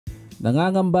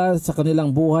Nangangamba sa kanilang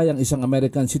buhay ang isang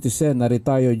American citizen na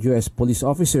retired U.S Police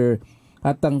Officer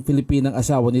at ang Pilipinang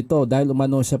asawa nito dahil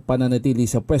umano sa pananatili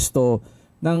sa pwesto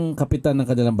ng kapitan ng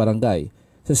kanilang barangay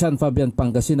sa San Fabian,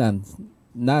 Pangasinan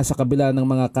na sa kabila ng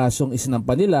mga kasong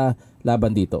isinampa nila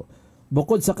laban dito.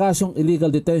 Bukod sa kasong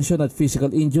illegal detention at physical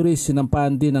injuries,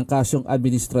 sinampahan din ng kasong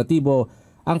administratibo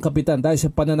ang kapitan dahil sa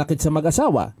pananakit sa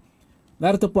mag-asawa.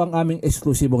 Narito po ang aming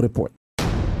eksklusibong report.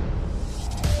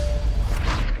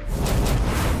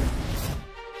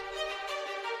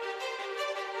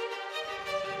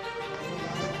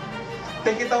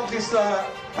 Take it out this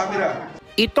camera.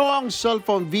 Ito ang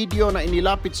cellphone video na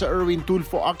inilapit sa Erwin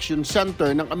Tulfo Action Center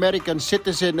ng American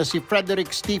citizen na si Frederick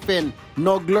Stephen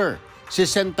Nogler,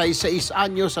 66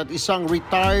 anyos at isang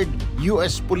retired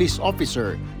U.S Police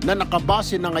Officer na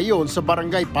nakabase na ngayon sa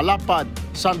Barangay Palapad,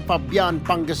 San Fabian,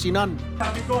 Pangasinan.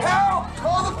 Help!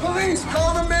 Call the police!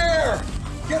 Call the mayor!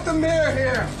 Get the mayor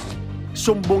here!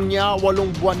 Sumbong niya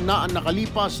 8 buwan na ang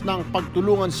nakalipas ng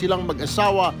pagtulungan silang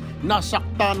mag-asawa na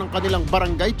sakta ng kanilang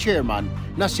barangay chairman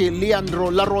na si Leandro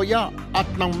Laroya at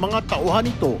ng mga tauhan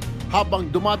nito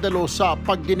habang dumadalo sa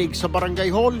pagdinig sa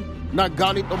barangay hall.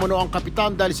 Nagalit umano ang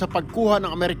kapitan dahil sa pagkuha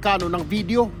ng Amerikano ng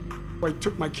video. I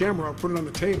took my camera, I put it on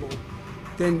the table,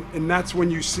 and that's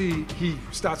when you see he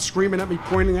starts screaming at me,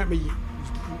 pointing at me,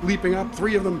 leaping up.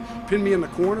 3 of them pinned me in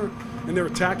the corner, and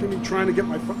they're attacking me, trying to get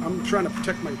I'm trying to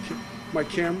protect my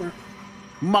camera.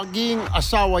 Maging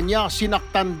asawa niya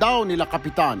sinaktan daw nila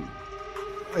kapitan.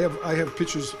 I have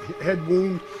pictures, head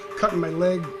wound, cut in my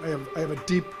leg. I have a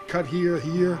deep cut here.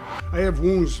 I have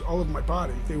wounds all over my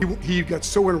body. He got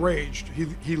so enraged,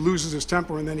 he loses his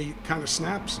temper and then he kind of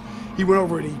snaps. He went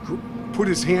over and he put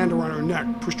his hand around her neck,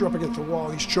 pushed her up against the wall.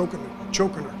 He's choking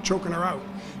her out.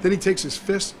 Then he takes his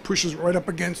fist, pushes her right up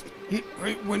against,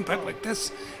 went back like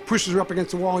this, pushes her up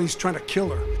against the wall. He's trying to kill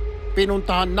her.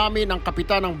 Pinuntahan namin ang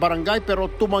kapitan ng barangay pero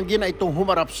tumanggi na itong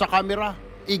humarap sa kamera.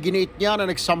 Iginiit niya na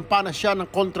nagsampa na siya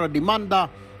ng kontrademanda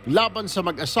laban sa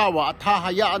mag-asawa at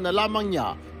hahayaan na lamang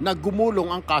niya na gumulong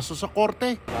ang kaso sa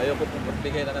korte. Ayaw ko pong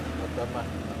magbigay ng tama.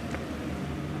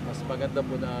 Mas maganda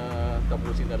po na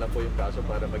tapusin na lang po yung kaso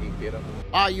para maging tira po.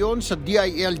 Ayon sa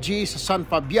DILG sa San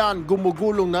Fabian,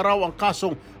 gumugulong na raw ang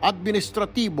kasong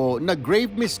administratibo na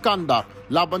grave misconduct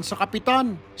laban sa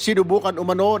kapitan. Sinubukan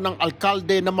umano ng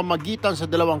alkalde na mamagitan sa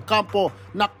dalawang kampo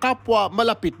na kapwa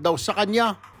malapit daw sa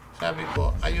kanya. Sabi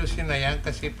ko, ayusin na yan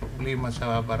kasi problema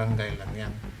sa barangay lang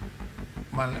yan.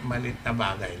 Malit na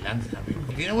bagay lang, sabi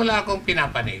ko. Wala akong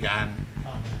pinapanigan.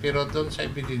 Pero doon sa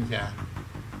ebidensya,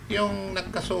 yung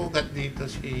nagkasugat dito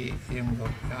yung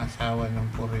asawa ng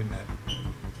foreigner,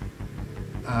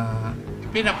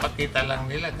 pinapakita lang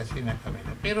nila kasi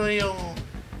nakamera. Pero yung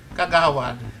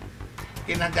kagawad,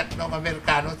 kinagat ng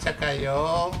Amerikano tsaka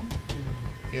yung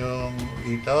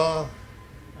dito.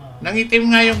 Nangitim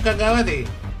nga yung kagawad eh.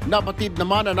 Nabatid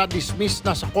naman na na-dismiss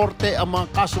na sa korte ang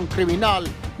mga kasong kriminal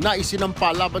na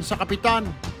isinampa laban sa kapitan.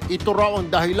 Ito raw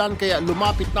ang dahilan kaya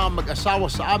lumapit na ang mag-asawa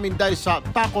sa amin dahil sa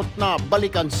takot na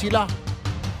balikan sila.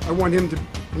 I want him to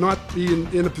not be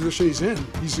in a position he's in.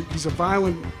 He's a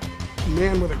violent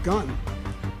man with a gun.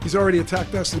 He's already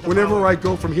attacked us. Whenever I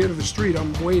go from here to the street,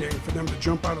 I'm waiting for them to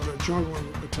jump out of the jungle and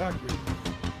attack me.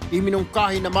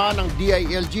 Iminungkahi naman ng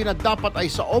DILG na dapat ay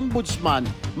sa ombudsman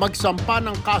magsampa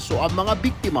ng kaso ang mga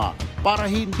biktima para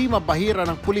hindi mabahira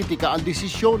ng politika ang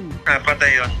desisyon.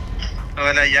 Patay yun.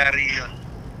 Wala yari yun.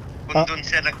 Kung doon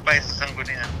siya nagpay sa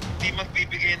sanggunian, hindi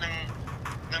magbibigay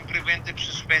ng preventive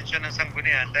suspension ng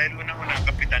sanggunian dahil unang-unang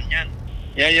kapitan yan.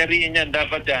 Yayariin yan,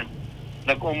 dapat yan.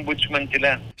 Nag-ombudsman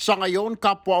sila. Sa ngayon,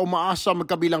 kapwa umaasa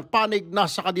magkabilang panig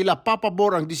na sa kanila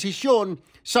papabor ang desisyon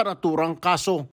sa naturang kaso.